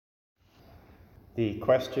The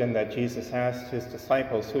question that Jesus asked his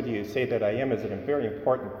disciples, "Who do you say that I am?" is a very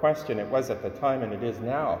important question. It was at the time and it is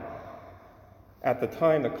now. At the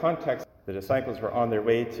time, the context, the disciples were on their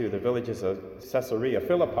way to the villages of Caesarea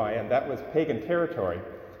Philippi, and that was pagan territory.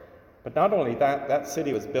 But not only that, that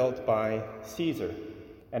city was built by Caesar,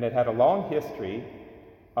 and it had a long history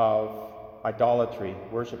of idolatry,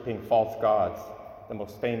 worshiping false gods. The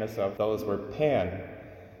most famous of those were Pan.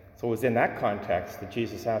 So it was in that context that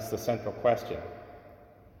Jesus asked the central question,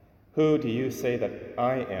 "Who do you say that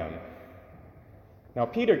I am?" Now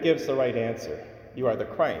Peter gives the right answer. "You are the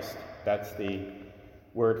Christ." That's the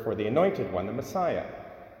word for the anointed one, the Messiah.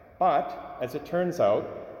 But, as it turns out,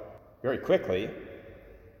 very quickly,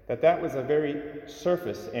 that was a very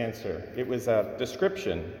surface answer. It was a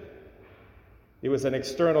description. It was an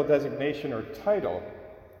external designation or title.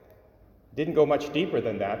 Didn't go much deeper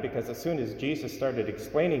than that, because as soon as Jesus started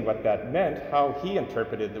explaining what that meant, how he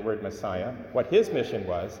interpreted the word Messiah, what his mission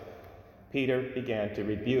was, Peter began to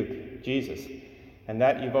rebuke Jesus. And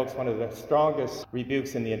that evokes one of the strongest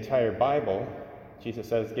rebukes in the entire Bible. Jesus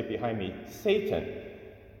says, "Get behind me, Satan."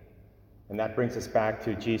 And that brings us back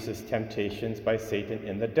to Jesus' temptations by Satan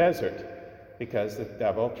in the desert, because the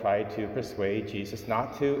devil tried to persuade Jesus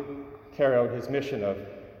not to carry out his mission of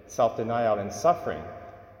self-denial and suffering.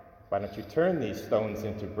 "Why don't you turn these stones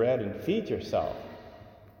into bread and feed yourself?"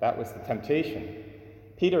 That was the temptation.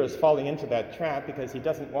 Peter is falling into that trap because he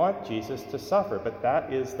doesn't want Jesus to suffer, but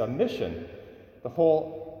that is the mission. The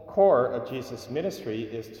whole core of Jesus' ministry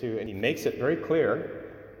is to, and he makes it very clear,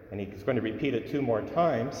 and he's going to repeat it 2 more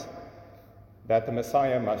times, that the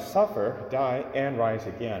Messiah must suffer, die, and rise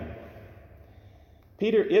again.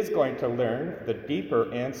 Peter is going to learn the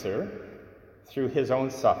deeper answer through his own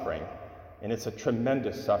suffering, and it's a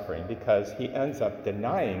tremendous suffering because he ends up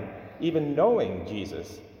denying even knowing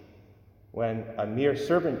Jesus. When a mere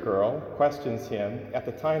servant girl questions him at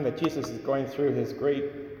the time that Jesus is going through his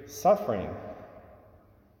great suffering,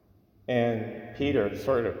 and Peter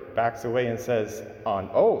sort of backs away and says, "On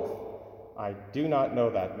oath, I do not know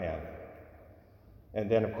that man." And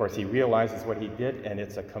then, of course, he realizes what he did, and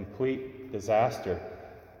it's a complete disaster.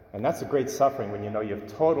 And that's a great suffering when you know you've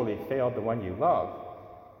totally failed the one you love.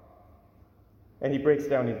 And he breaks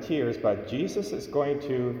down in tears, but Jesus is going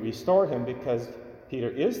to restore him because Peter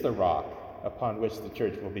is the rock upon which the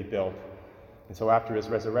church will be built. And so after his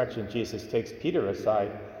resurrection, Jesus takes Peter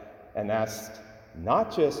aside and asks,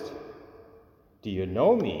 not just, "Do you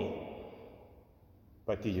know me?"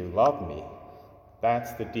 but "Do you love me?"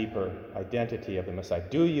 That's the deeper identity of the Messiah.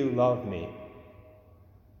 Do you love me?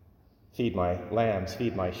 Feed my lambs,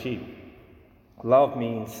 feed my sheep. Love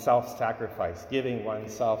means self-sacrifice, giving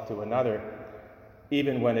oneself to another,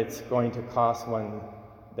 even when it's going to cost one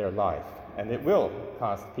their life. And it will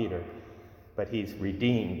cost Peter, but he's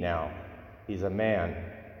redeemed now. He's a man.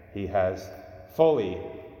 He has fully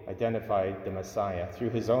identified the Messiah through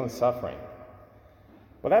his own suffering.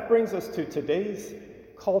 Well, that brings us to today's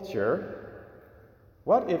culture.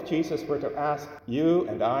 What if Jesus were to ask you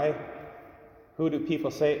and I, "Who do people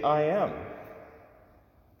say I am?"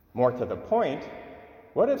 More to the point,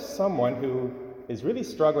 what if someone who is really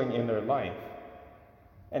struggling in their life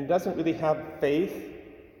and doesn't really have faith,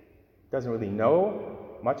 doesn't really know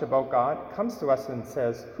much about God, comes to us and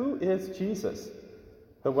says, "Who is Jesus,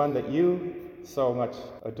 the one that you so much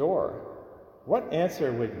adore?" What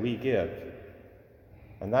answer would we give?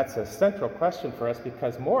 And that's a central question for us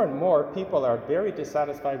because more and more people are very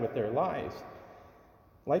dissatisfied with their lives.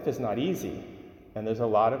 Life is not easy, and there's a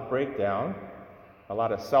lot of breakdown, a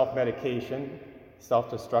lot of self-medication,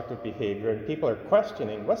 self-destructive behavior, and people are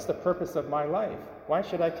questioning, what's the purpose of my life? Why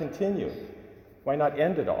should I continue? Why not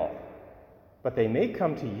end it all? But they may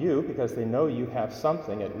come to you because they know you have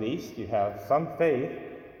something, at least you have some faith,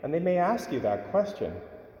 and they may ask you that question.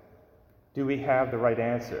 Do we have the right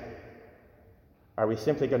answer? Are we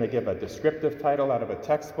simply going to give a descriptive title out of a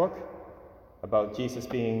textbook about Jesus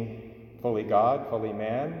being fully God, fully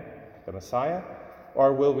man, the Messiah?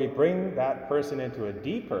 Or will we bring that person into a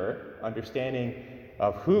deeper understanding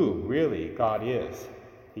of who really God is?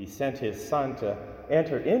 He sent his Son to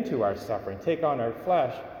enter into our suffering, take on our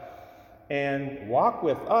flesh, and walk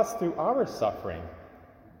with us through our suffering,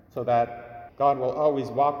 so that God will always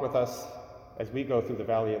walk with us as we go through the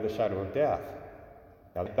valley of the shadow of death.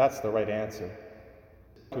 Now, that's the right answer.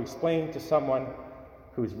 To explain to someone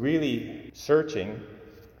who's really searching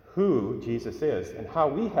who Jesus is and how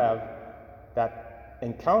we have that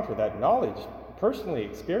encounter, that knowledge, personally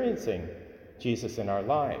experiencing Jesus in our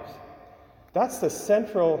lives. That's the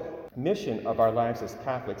central mission of our lives as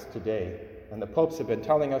Catholics today. And the popes have been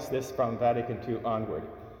telling us this from Vatican II onward.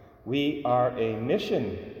 We are a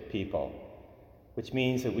mission people. which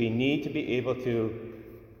means that we need to be able to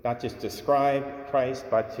not just describe Christ,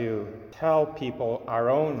 but to tell people our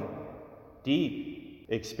own deep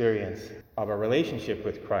experience of a relationship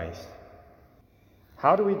with Christ.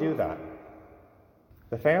 How do we do that?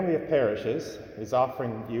 The Family of Parishes is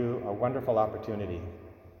offering you a wonderful opportunity.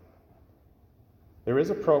 There is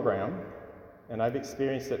a program, and I've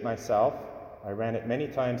experienced it myself. I ran it many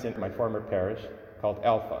times in my former parish, called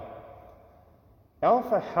Alpha.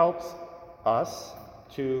 Alpha helps us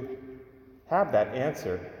to have that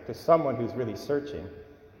answer to someone who's really searching,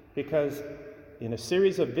 because in a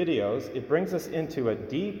series of videos, it brings us into a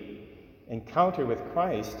deep encounter with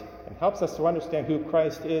Christ and helps us to understand who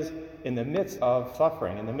Christ is in the midst of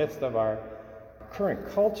suffering, in the midst of our current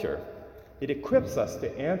culture. It equips us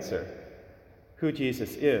to answer who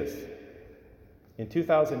Jesus is. In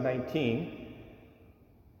 2019,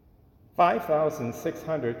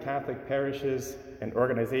 5,600 Catholic parishes and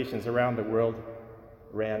organizations around the world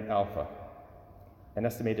ran Alpha. An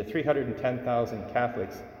estimated 310,000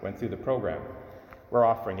 Catholics went through the program. We're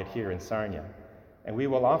offering it here in Sarnia, and we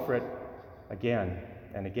will offer it again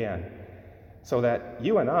and again, so that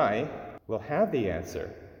you and I will have the answer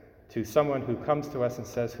to someone who comes to us and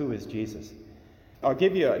says, "Who is Jesus?" I'll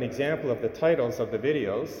give you an example of the titles of the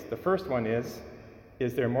videos. The first one is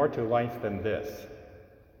there more to life than this?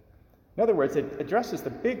 In other words, it addresses the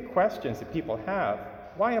big questions that people have.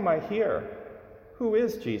 Why am I here? Who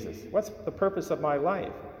is Jesus? What's the purpose of my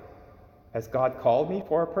life? Has God called me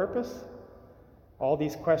for a purpose? All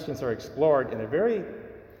these questions are explored in a very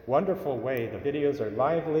wonderful way. The videos are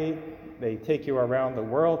lively. They take you around the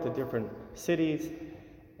world to different cities,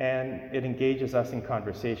 and it engages us in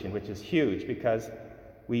conversation, which is huge because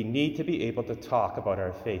we need to be able to talk about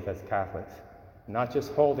our faith as Catholics, not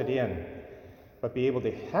just hold it in, but be able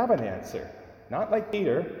to have an answer. Not like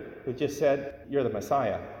Peter, who just said, "You're the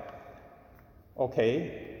Messiah."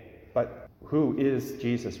 Okay, but who is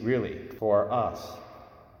Jesus really for us?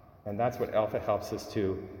 And that's what Alpha helps us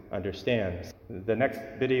to understand. The next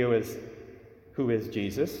video is, who is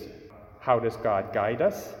Jesus? How does God guide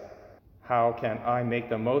us? How can I make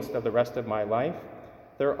the most of the rest of my life?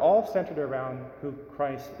 They're all centered around who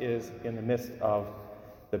Christ is in the midst of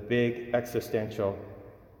the big existential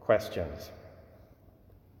questions.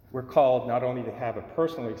 We're called not only to have a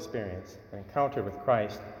personal experience, an encounter with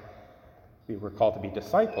Christ, we were called to be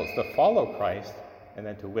disciples, to follow Christ, and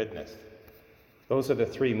then to witness. Those are the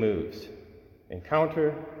three moves: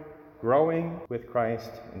 encounter, growing with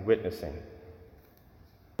Christ, and witnessing.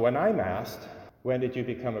 When I'm asked, when did you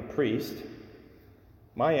become a priest?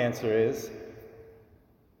 My answer is,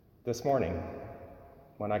 this morning,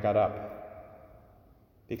 when I got up.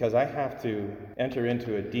 Because I have to enter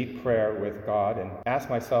into a deep prayer with God and ask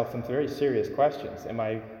myself some very serious questions. Am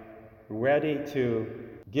I ready to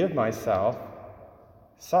give myself,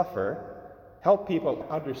 suffer, help people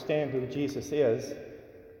understand who Jesus is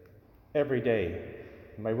every day?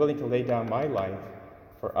 Am I willing to lay down my life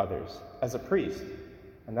for others as a priest?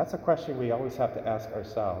 And that's a question we always have to ask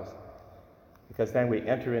ourselves, because then we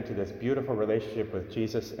enter into this beautiful relationship with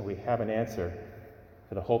Jesus and we have an answer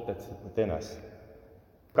for the hope that's within us.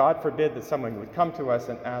 God forbid that someone would come to us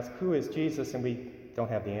and ask, "Who is Jesus?" and we don't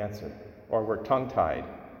have the answer, or we're tongue-tied.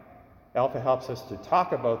 Alpha helps us to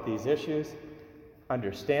talk about these issues,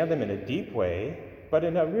 understand them in a deep way, but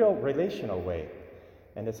in a real relational way.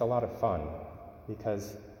 And it's a lot of fun,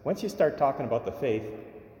 because once you start talking about the faith,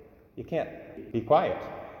 you can't be quiet,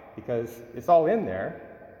 because it's all in there.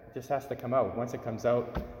 It just has to come out. Once it comes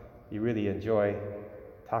out, you really enjoy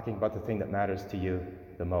talking about the thing that matters to you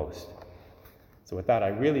the most. So with that, I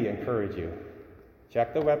really encourage you,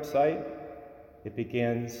 check the website. It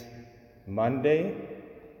begins Monday,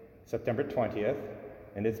 September 20th,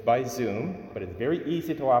 and it's by Zoom, but it's very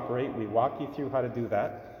easy to operate. We walk you through how to do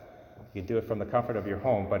that. You can do it from the comfort of your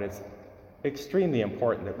home, but it's extremely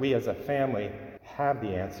important that we as a family have the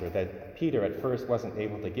answer that Peter at first wasn't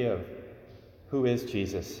able to give. Who is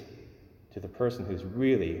Jesus to the person who's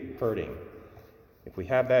really hurting? If we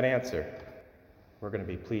have that answer, we're going to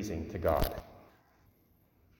be pleasing to God.